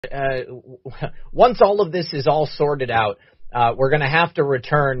once all of this is all sorted out, we're going to have to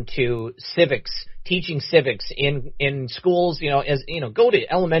return to civics, teaching civics in schools, go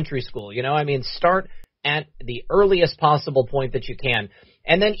to elementary school, start at the earliest possible point that you can.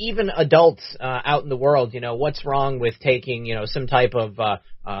 And then even adults out in the world, what's wrong with taking, some type of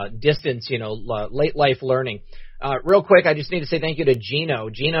distance, late life learning. Real quick, I just need to say thank you to Gino.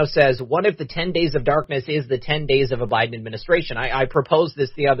 Gino says, what if the 10 days of darkness is the 10 days of a Biden administration? I proposed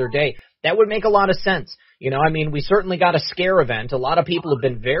this the other day. That would make a lot of sense. We certainly got a scare event. A lot of people have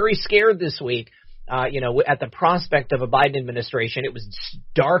been very scared this week, at the prospect of a Biden administration. It was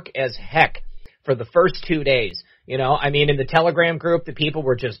dark as heck for the first 2 days. In the Telegram group, the people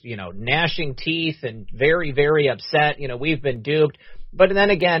were just, gnashing teeth and very, very upset. We've been duped. But then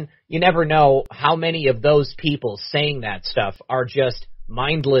again, you never know how many of those people saying that stuff are just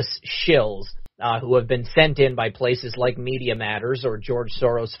mindless shills who have been sent in by places like Media Matters or George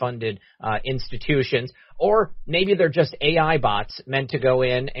Soros-funded institutions. Or maybe they're just AI bots meant to go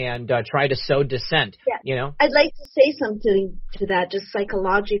in and try to sow dissent, I'd like to say something to that just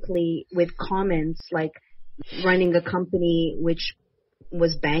psychologically with comments like running a company which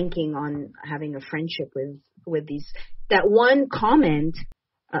was banking on having a friendship with these. That one comment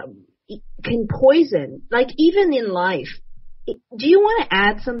can poison, like even in life. Do you want to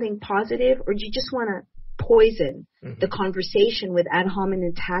add something positive or do you just want to poison the conversation with ad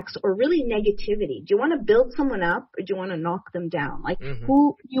hominem attacks or really negativity? Do you want to build someone up or do you want to knock them down? Like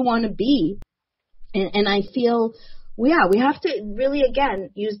who you want to be? And I feel, we have to really, again,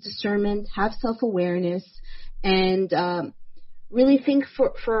 use discernment, have self-awareness, and really think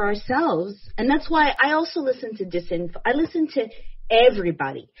for ourselves. And that's why I also listen to disinfo. I listen to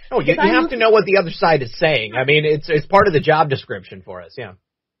everybody. Oh, you have to know what the other side is saying. It's part of the job description for us, yeah.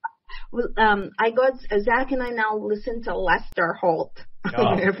 Well, Zach and I now listen to Lester Holt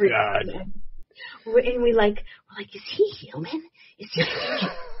every day. And we're like, is he human? Is he human?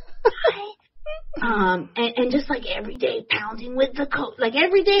 And just like every day pounding with the code, like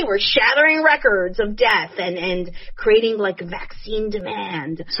every day we're shattering records of death and creating like vaccine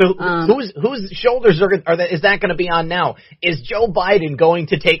demand. So whose shoulders is that going to be on now? Is Joe Biden going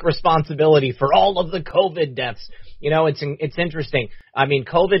to take responsibility for all of the COVID deaths? It's interesting.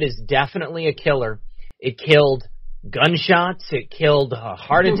 COVID is definitely a killer. It killed gunshots, it killed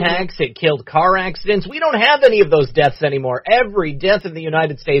heart attacks, it killed car accidents. We don't have any of those deaths anymore. Every death in the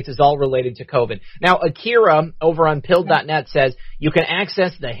United States is all related to COVID. Now, Akira over on Pill.net says you can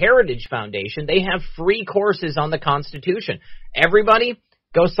access the Heritage Foundation. They have free courses on the Constitution. Everybody,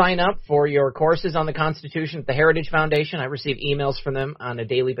 go sign up for your courses on the Constitution at the Heritage Foundation. I receive emails from them on a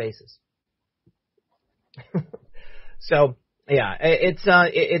daily basis. So, yeah,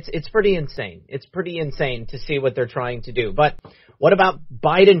 it's pretty insane. It's pretty insane to see what they're trying to do. But what about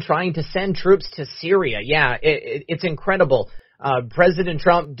Biden trying to send troops to Syria? Yeah, it's incredible. President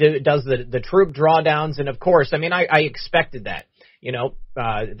Trump does the troop drawdowns, and of course, I expected that.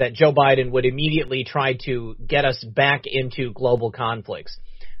 That Joe Biden would immediately try to get us back into global conflicts.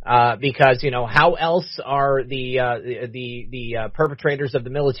 Because, how else are the perpetrators of the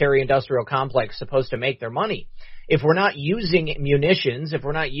military-industrial complex supposed to make their money? If we're not using munitions, if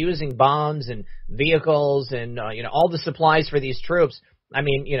we're not using bombs and vehicles and, all the supplies for these troops,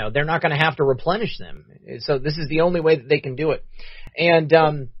 they're not going to have to replenish them. So this is the only way that they can do it. And,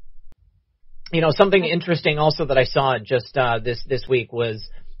 something interesting also that I saw just this week was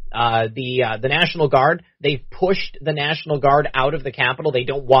the National Guard. They've pushed the National Guard out of the Capitol. They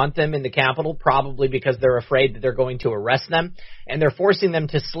don't want them in the Capitol, probably because they're afraid that they're going to arrest them. And they're forcing them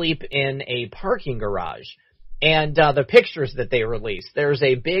to sleep in a parking garage. And the pictures that they released, there's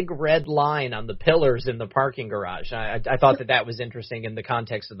a big red line on the pillars in the parking garage. I thought that was interesting in the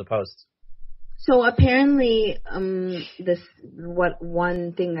context of the posts. So apparently, one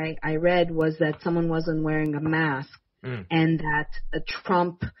thing I read was that someone wasn't wearing a mask, and that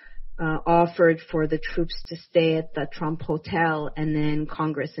Trump offered for the troops to stay at the Trump Hotel, and then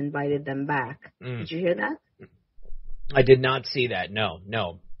Congress invited them back. Did you hear that? I did not see that. No.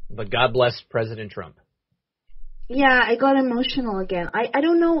 But God bless President Trump. Yeah, I got emotional again. I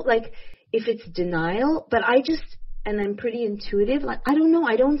don't know, like, if it's denial, but and I'm pretty intuitive, like, I don't know,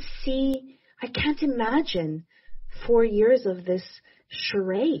 I can't imagine 4 years of this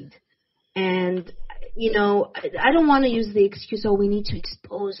charade. And, I don't want to use the excuse, we need to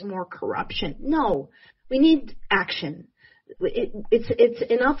expose more corruption. No, we need action. It's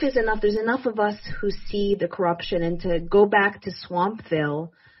enough is enough. There's enough of us who see the corruption, and to go back to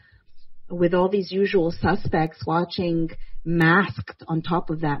Swampville with all these usual suspects watching masked, on top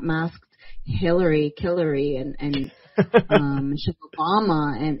of that masked Hillary, and Michelle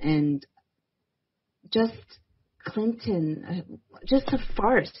Obama, and just Clinton, just a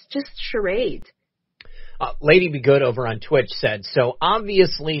farce, just charade. Lady Be Good over on Twitch said, so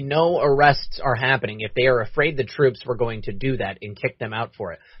obviously no arrests are happening if they are afraid the troops were going to do that and kick them out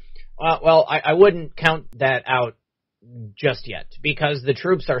for it. Well, I wouldn't count that out just yet, because the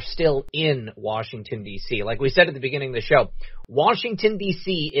troops are still in Washington, D.C. Like we said at the beginning of the show, Washington,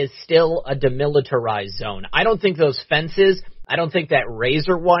 D.C. is still a demilitarized zone. I don't think those fences, I don't think that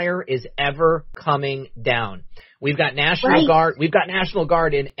razor wire is ever coming down. We've got National Guard. We've got National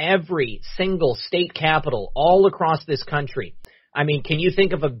Guard in every single state capital all across this country. I mean, can you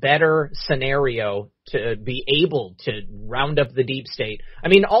think of a better scenario to be able to round up the deep state? I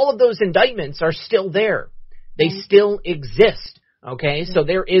mean, all of those indictments are still there. They still exist. Okay, so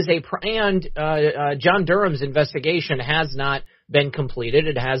there is and John Durham's investigation has not been completed.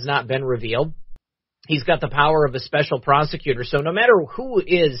 It has not been revealed. He's got the power of a special prosecutor. So no matter who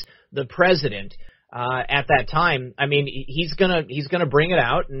is the president at that time, I mean, he's gonna bring it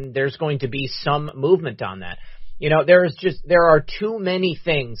out, and there's going to be some movement on that. You know, there are too many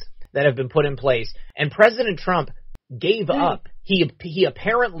things that have been put in place, and President Trump gave up. He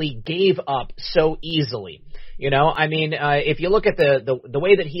apparently gave up so easily. You know, I mean, if you look at the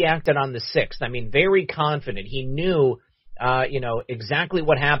way that he acted on the 6th, I mean, very confident. He knew, exactly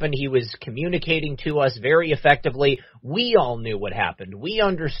what happened. He was communicating to us very effectively. We all knew what happened. We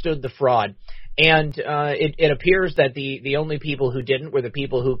understood the fraud. And it appears that the only people who didn't were the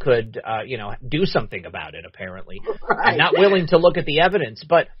people who could, do something about it, apparently, and not willing to look at the evidence.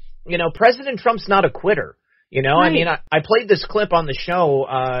 But, President Trump's not a quitter. I mean, I played this clip on the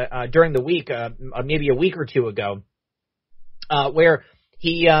show during the week, maybe a week or two ago, where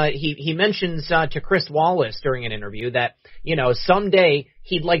he mentions to Chris Wallace during an interview that, someday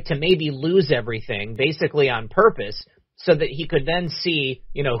he'd like to maybe lose everything, basically on purpose, so that he could then see,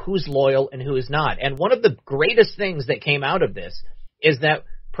 who's loyal and who is not. And one of the greatest things that came out of this is that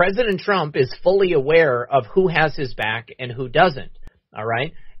President Trump is fully aware of who has his back and who doesn't. All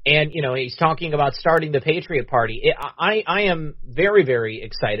right. And, he's talking about starting the Patriot Party. I am very, very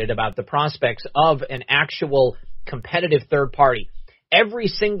excited about the prospects of an actual competitive third party. Every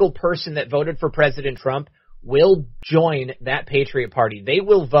single person that voted for President Trump will join that Patriot Party. They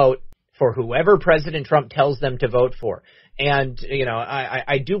will vote for whoever President Trump tells them to vote for. And,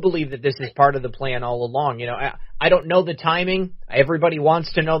 I do believe that this is part of the plan all along. I don't know the timing. Everybody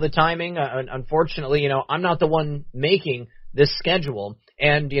wants to know the timing. Unfortunately, I'm not the one making this schedule.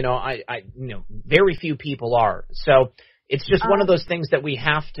 And, very few people are. So it's just one of those things that we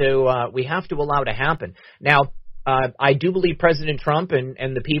have to allow to happen. Now, I do believe President Trump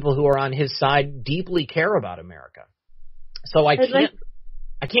and the people who are on his side deeply care about America. So I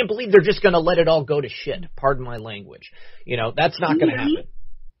can't believe they're just going to let it all go to shit. Pardon my language. That's not going to happen.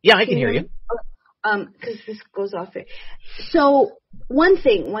 Yeah, I can hear you. Because this goes off there. So one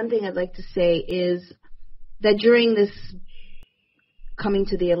thing I'd like to say is that during this coming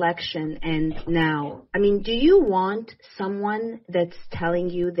to the election and now, I mean, do you want someone that's telling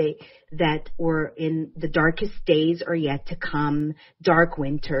you that we're in the darkest days are yet to come, dark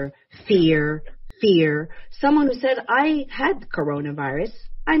winter, fear, someone who said, I had coronavirus,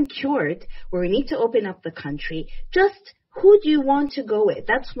 I'm cured, we need to open up the country, just who do you want to go with?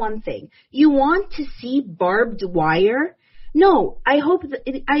 That's one thing. You want to see barbed wire? No, I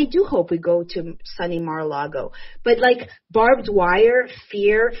do hope we go to sunny Mar-a-Lago, but like barbed wire,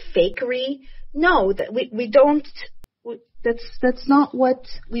 fear, fakery, no, that we don't. That's not what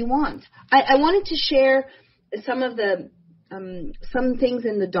we want. I wanted to share some of the some things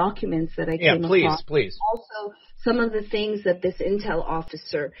in the documents that I came across. Yeah, please. Also, some of the things that this intel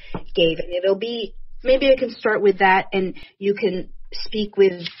officer gave, and it'll be maybe I can start with that, and you can speak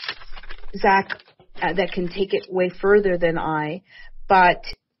with Zach. That can take it way further than I. But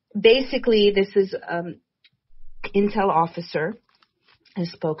basically, this is intel officer I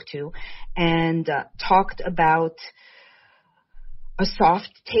spoke to and talked about a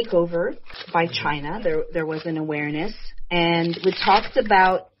soft takeover by China. There was an awareness. And we talked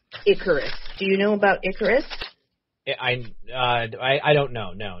about Icarus. Do you know about Icarus? I don't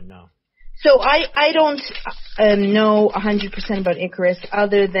know. No. So I don't know 100% about Icarus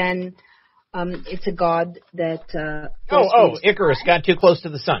other than it's a god that Icarus got too close to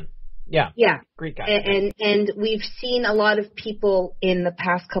the sun. Yeah. Greek guy. And we've seen a lot of people in the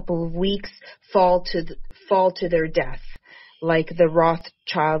past couple of weeks fall to their death, like the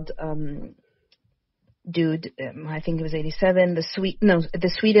Rothschild dude. I think it was 87. The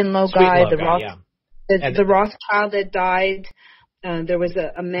Sweden Low guy. The Rothschild that died. There was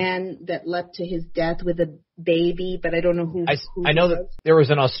a man that leapt to his death with a baby, but I don't know who. I know that there was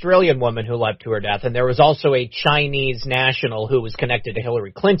an Australian woman who leapt to her death, and there was also a Chinese national who was connected to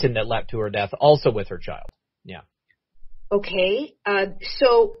Hillary Clinton that leapt to her death, also with her child. Yeah. Okay.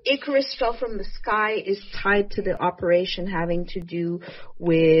 So Icarus Fell from the Sky is tied to the operation having to do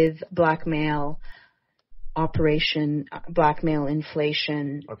with blackmail inflation,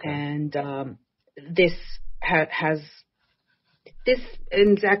 okay. And this has this,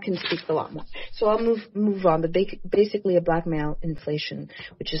 and Zach can speak a lot more. So I'll move on. But basically, a blackmail inflation,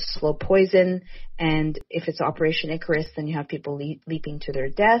 which is slow poison, and if it's Operation Icarus, then you have people leaping to their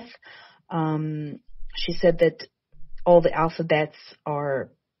death. She said that all the alphabets are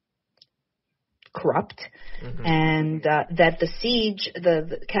corrupt, and that the siege,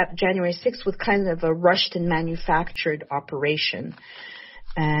 the January 6th, was kind of a rushed and manufactured operation.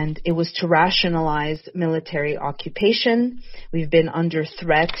 And it was to rationalize military occupation. We've been under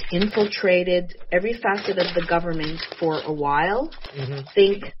threat, infiltrated every facet of the government for a while.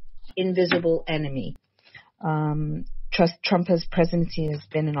 Think invisible enemy. Trump's presidency has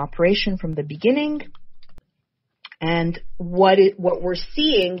been in operation from the beginning. And what we're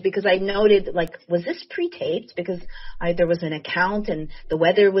seeing, because I noted, like, was this pre-taped? Because there was an account and the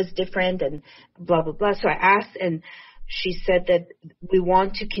weather was different and blah, blah, blah. So I asked, and she said that we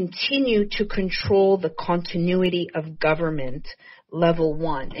want to continue to control the continuity of government, level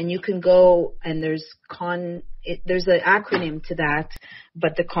 1. And you can go, and there's an acronym to that,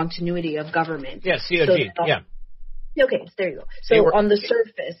 but the continuity of government. Yeah, COG, yeah. Okay, there you go. So on the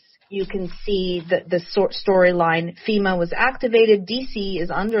surface, you can see the storyline. FEMA was activated. DC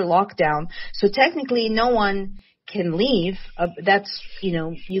is under lockdown. So technically, no one can leave. That's,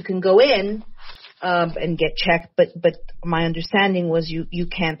 you can go in and get checked, but my understanding was you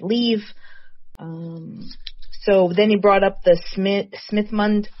can't leave. So then he brought up the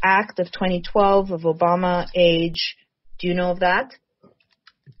Smith-Mundt Act of 2012 of Obama age. Do you know of that?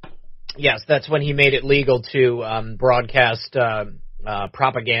 Yes, that's when he made it legal to broadcast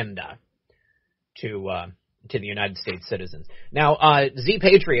propaganda to the United States citizens. Now, Z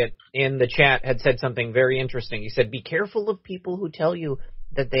Patriot in the chat had said something very interesting. He said, be careful of people who tell you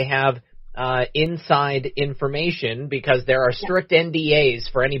that they have inside information, because there are strict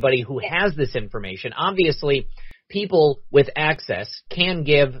NDAs for anybody who has this information. Obviously, people with access can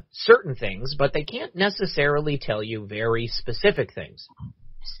give certain things, but they can't necessarily tell you very specific things.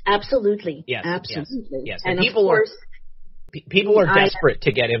 Absolutely. Yes. Absolutely. Yes. And people of course, people are desperate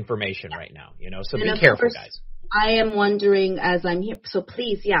to get information right now, so be careful, guys. I am wondering as I'm here, so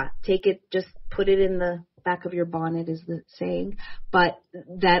please, take it, just put it in the back of your bonnet is the saying, but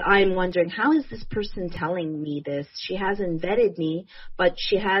that I'm wondering, how is this person telling me this? She hasn't vetted me, but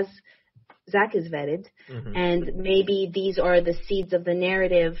Zach is vetted, and maybe these are the seeds of the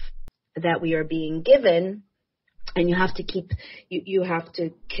narrative that we are being given. And you have to you have to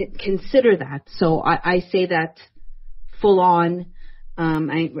consider that. So I say that full on.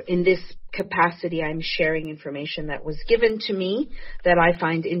 In this capacity, I'm sharing information that was given to me that I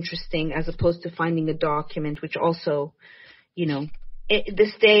find interesting, as opposed to finding a document, which also,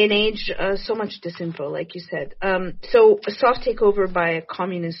 this day and age, so much disinfo, like you said. So a soft takeover by a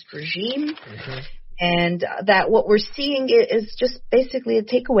communist regime. And that what we're seeing is just basically a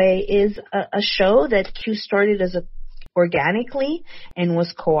takeaway is a show that Q started as organically and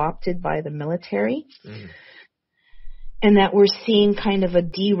was co-opted by the military. And that we're seeing kind of a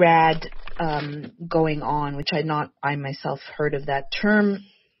DRAD going on, which I myself heard of that term.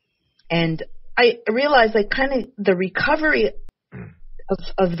 And I realized the recovery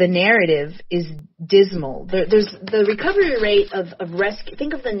of the narrative is dismal. There's the recovery rate of rescue.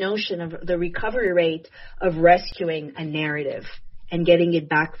 Think of the notion of the recovery rate of rescuing a narrative and getting it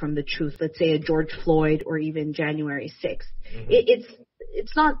back from the truth. Let's say a George Floyd or even January 6th.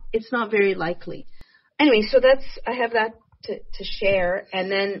 It's not very likely. Anyway, so I have that to share. And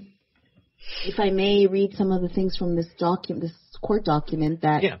then, if I may read some of the things from this court document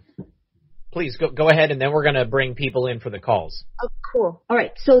that. Yeah. Please go ahead, and then we're going to bring people in for the calls. Oh, cool. All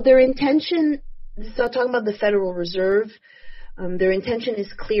right. So their intention, so talking about the Federal Reserve, their intention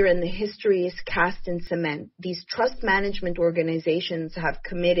is clear and the history is cast in cement. These trust management organizations have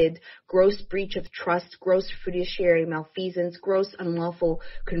committed gross breach of trust, gross fiduciary malfeasance, gross unlawful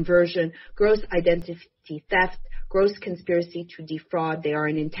conversion, gross identity theft, gross conspiracy to defraud. They are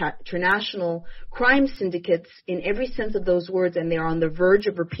an international crime syndicates in every sense of those words, and they are on the verge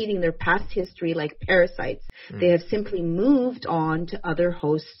of repeating their past history like parasites. They have simply moved on to other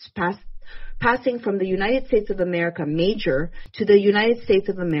hosts' past passing from the United States of America major to the United States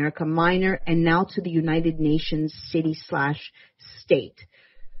of America minor, and now to the United Nations city/state.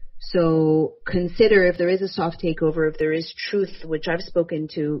 So consider, if there is a soft takeover, if there is truth, which I've spoken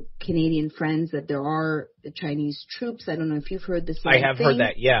to Canadian friends that there are Chinese troops. I don't know if you've heard this. I have heard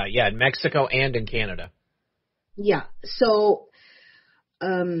that. Yeah, in Mexico and in Canada. Yeah. So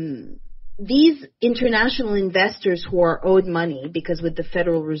these international investors who are owed money, because with the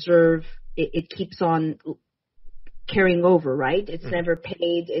Federal Reserve, it keeps on carrying over, right? It's never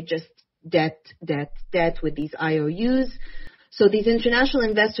paid. It just debt with these IOUs. So these international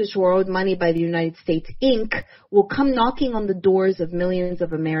investors who are owed money by the United States, Inc., will come knocking on the doors of millions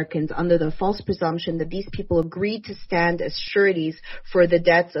of Americans under the false presumption that these people agreed to stand as sureties for the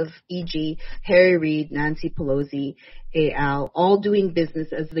debts of, e.g., Harry Reid, Nancy Pelosi, et al., all doing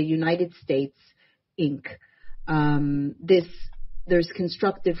business as the United States, Inc. There's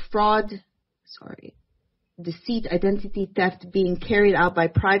constructive fraud, deceit, identity theft being carried out by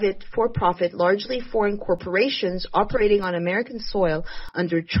private, for-profit, largely foreign corporations operating on American soil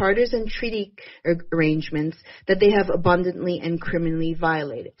under charters and treaty arrangements that they have abundantly and criminally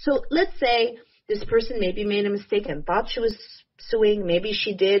violated. So let's say this person maybe made a mistake and thought she was suing. Maybe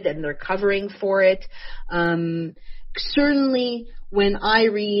she did, and they're covering for it. Certainly, when I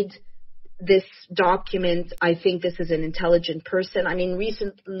read this document, I think this is an intelligent person. I mean,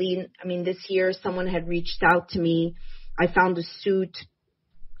 this year, someone had reached out to me. I found a suit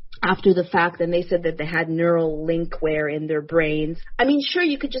after the fact, and they said that they had neural linkware in their brains. I mean, sure,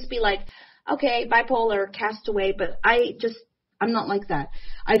 you could just be like, okay, bipolar, castaway, but I'm not like that.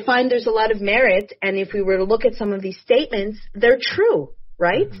 I find there's a lot of merit, and if we were to look at some of these statements, they're true,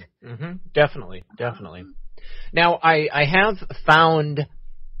 right? Mm-hmm. Definitely. Now, I have found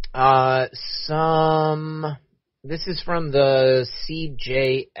this is from the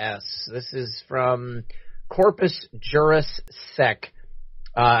CJS. This is from Corpus Juris Sec.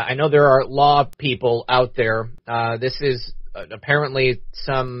 I know there are law people out there. This is apparently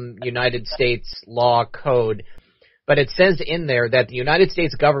some United States law code, but it says in there that the United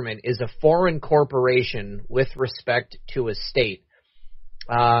States government is a foreign corporation with respect to a state.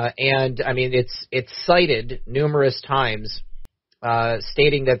 And I mean, it's cited numerous times,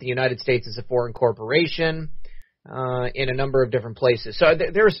 stating that the United States is a foreign corporation in a number of different places. So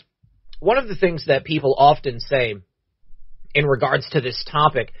there's one of the things that people often say in regards to this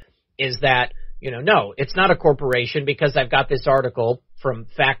topic is that, no, it's not a corporation because I've got this article from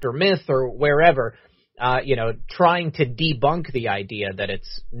Fact or Myth or wherever, trying to debunk the idea that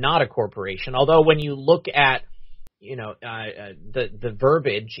it's not a corporation. Although when you look at the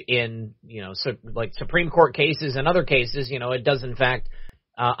verbiage in, like Supreme Court cases and other cases, it does in fact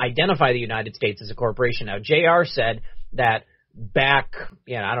identify the United States as a corporation. Now, JR said that back,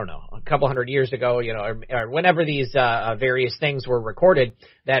 I don't know, a couple hundred years ago, or whenever these various things were recorded,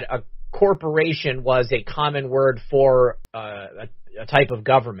 that a corporation was a common word for a type of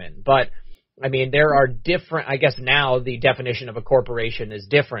government. But I mean, there are different, I guess now the definition of a corporation is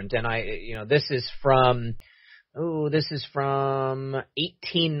different. And this is from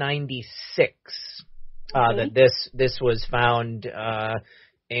 1896, that this was found,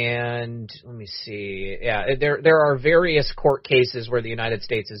 and let me see. Yeah, there are various court cases where the United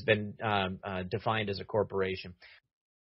States has been defined as a corporation.